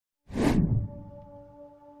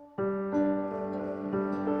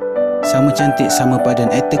Sama cantik, sama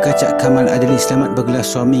padan aktor kacak Kamal Adli Selamat bergelar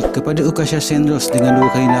suami kepada Uqasha Senrose dengan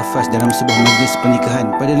 2 kali nafas dalam sebuah majlis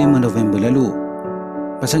pernikahan pada 5 November lalu.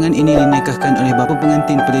 Pasangan ini dinikahkan oleh bapa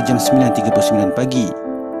pengantin pada jam 9.39 pagi.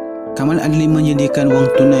 Kamal Adli menyediakan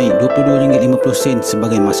wang tunai RM22.50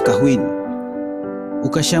 sebagai mas kahwin.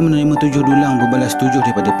 Uqasha menerima 7 dulang berbalas 7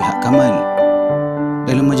 daripada pihak Kamal.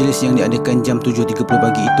 Dalam majlis yang diadakan jam 7.30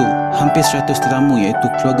 pagi itu, hampir 100 tetamu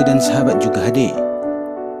iaitu keluarga dan sahabat juga hadir.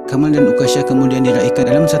 Kamal dan Uqasha kemudian diraikan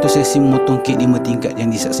dalam satu sesi memotong kek 5 tingkat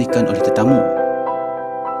yang disaksikan oleh tetamu.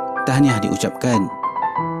 Tahniah diucapkan.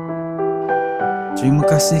 Terima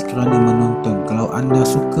kasih kerana menonton. Kalau anda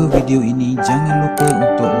suka video ini, jangan lupa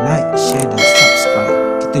untuk like, share dan subscribe.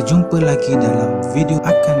 Kita jumpa lagi dalam video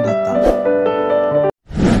akan datang.